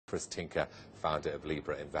Chris Tinker, founder of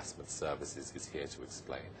Libra Investment Services, is here to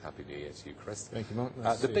explain. Happy New Year to you, Chris. Thank you, Mark.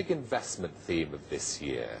 Nice the big investment theme of this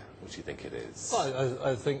year, what do you think it is?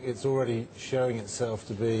 I think it's already showing itself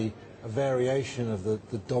to be a variation of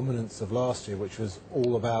the dominance of last year, which was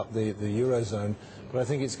all about the Eurozone, but I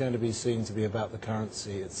think it's going to be seen to be about the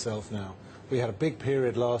currency itself now. We had a big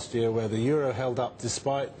period last year where the euro held up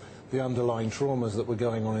despite the underlying traumas that were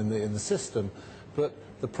going on in the system, but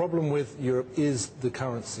the problem with Europe is the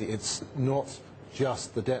currency. It's not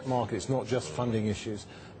just the debt market, it's not just funding issues.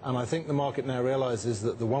 And I think the market now realizes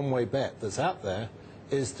that the one-way bet that's out there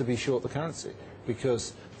is to be short the currency,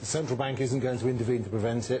 because the central bank isn't going to intervene to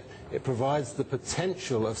prevent it. It provides the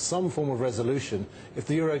potential of some form of resolution. If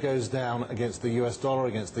the euro goes down against the US dollar,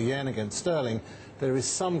 against the yen, against sterling, there is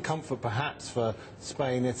some comfort perhaps for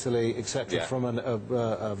Spain, Italy, etc. from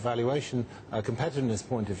a valuation competitiveness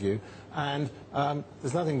point of view. And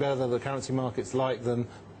there's nothing better that the currency markets like than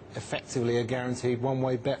effectively a guaranteed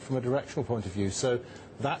one-way bet from a directional point of view. So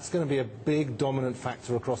that's going to be a big dominant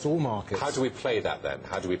factor across all markets. How do we play that then?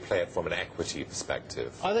 How do we play it from an equity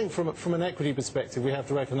perspective? I think from an equity perspective, we have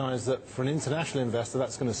to recognise that for an international investor,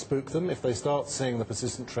 that's going to spook them if they start seeing the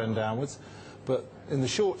persistent trend downwards. But in the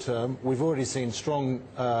short term, we've already seen strong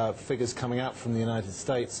figures coming out from the United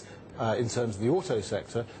States in terms of the auto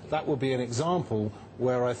sector. That will be an example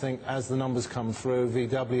where I think as the numbers come through,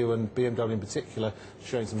 VW and BMW in particular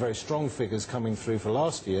showing some very strong figures coming through for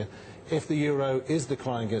last year. If the euro is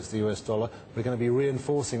declining against the US dollar, we're going to be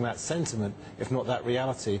reinforcing that sentiment, if not that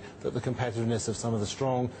reality, that the competitiveness of some of the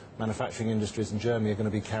strong manufacturing industries in Germany are going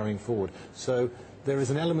to be carrying forward. So there is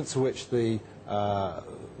an element to which the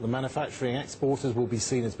manufacturing exporters will be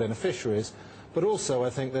seen as beneficiaries, but also I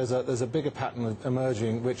think there's a bigger pattern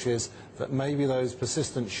emerging, which is that maybe those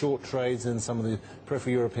persistent short trades in some of the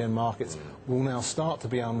peripheral European markets will now start to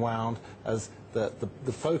be unwound as the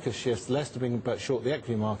focus shifts less to being short the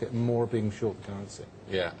equity market and more being short the currency.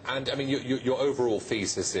 Yeah, and I mean your overall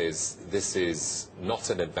thesis is this is not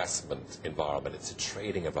an investment environment, it's a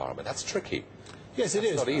trading environment. That's tricky. Yes, it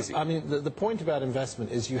is. It's not easy. I mean, the point about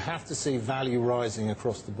investment is you have to see value rising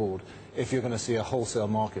across the board if you're going to see a wholesale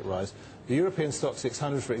market rise. The European Stock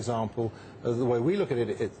 600, for example, the way we look at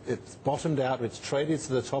it, it's bottomed out, it's traded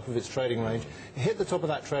to the top of its trading range. It hit the top of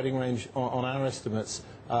that trading range on our estimates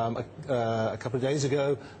a couple of days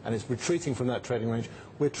ago, and it's retreating from that trading range.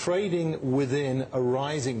 We're trading within a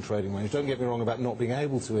rising trading range. Don't get me wrong about not being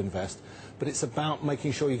able to invest, but it's about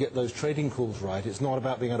making sure you get those trading calls right. It's not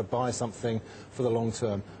about being able to buy something for the long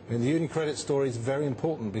term. I mean, the UniCredit story is very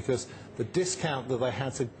important because the discount that they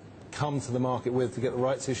had to come to the market with to get the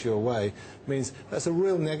rights issue away means that's a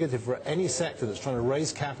real negative for any sector that's trying to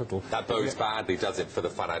raise capital. That bodes badly, does it, for the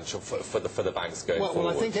financial, for the banks going forward? Well,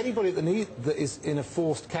 I think anybody that is in a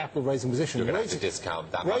forced capital raising position, you're going to have to discount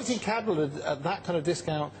that much. Raising capital at that kind of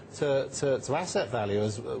discount to asset value,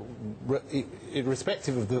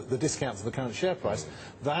 irrespective of the discount to the current share price,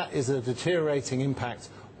 that is a deteriorating impact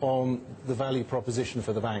on the value proposition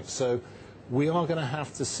for the banks. So we are going to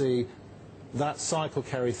have to see that cycle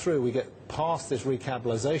carry through. We get past this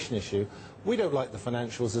recapitalisation issue. We don't like the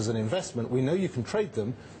financials as an investment. We know you can trade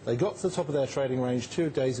them. They got to the top of their trading range 2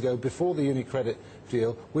 days ago before the UniCredit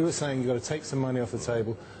deal. We were saying you've got to take some money off the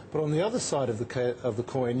table. But on the other side of the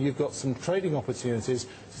coin, you've got some trading opportunities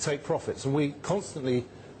to take profits. And we constantly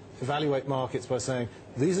evaluate markets by saying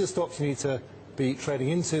these are the stocks you need to be trading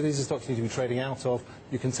into, these are stocks you need to be trading out of.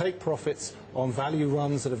 You can take profits on value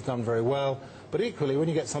runs that have done very well. But equally, when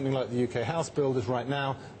you get something like the UK house builders right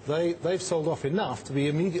now, they've sold off enough to be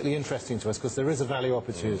immediately interesting to us because there is a value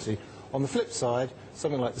opportunity. On the flip side,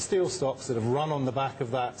 something like the steel stocks that have run on the back of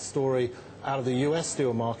that story out of the US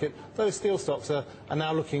steel market, those steel stocks are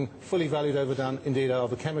now looking fully valued overdone, indeed are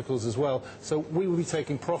the chemicals as well. So we will be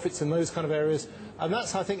taking profits in those kind of areas. And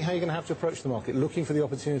that's, I think, how you're going to have to approach the market, looking for the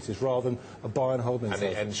opportunities rather than a buy and hold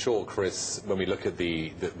mentality. And short, Chris, when we look at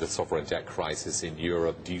the sovereign debt crisis in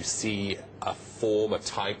Europe, do you see a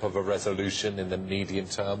type of a resolution in the medium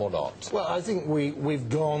term or not? Well, I think we've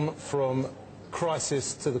gone from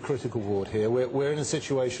crisis to the critical ward here. We're in a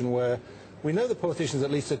situation where we know the politicians at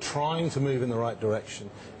least are trying to move in the right direction.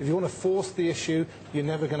 If you want to force the issue, you're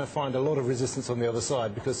never going to find a lot of resistance on the other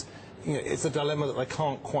side because it's a dilemma that they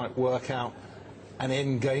can't quite work out an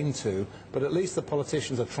end game to, but at least the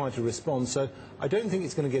politicians are trying to respond. So I don't think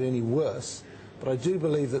it's going to get any worse, but I do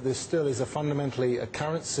believe that this still is fundamentally a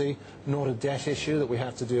currency, not a debt issue that we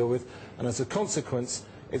have to deal with, and as a consequence,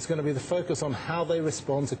 It's going to be the focus on how they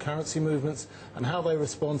respond to currency movements and how they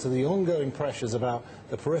respond to the ongoing pressures about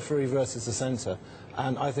the periphery versus the centre.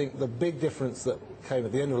 And I think the big difference that came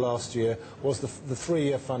at the end of last year was the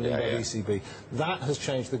 3-year funding by the ECB. That has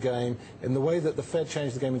changed the game in the way that the Fed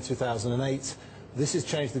changed the game in 2008. This has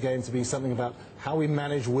changed the game to be something about how we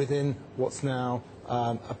manage within what's now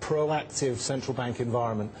a proactive central bank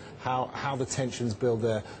environment, how the tensions build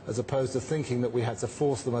there, as opposed to thinking that we had to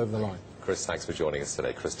force them over the line. Chris, thanks for joining us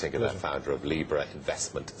today. Chris Tinker, founder of Libra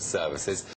Investment Services.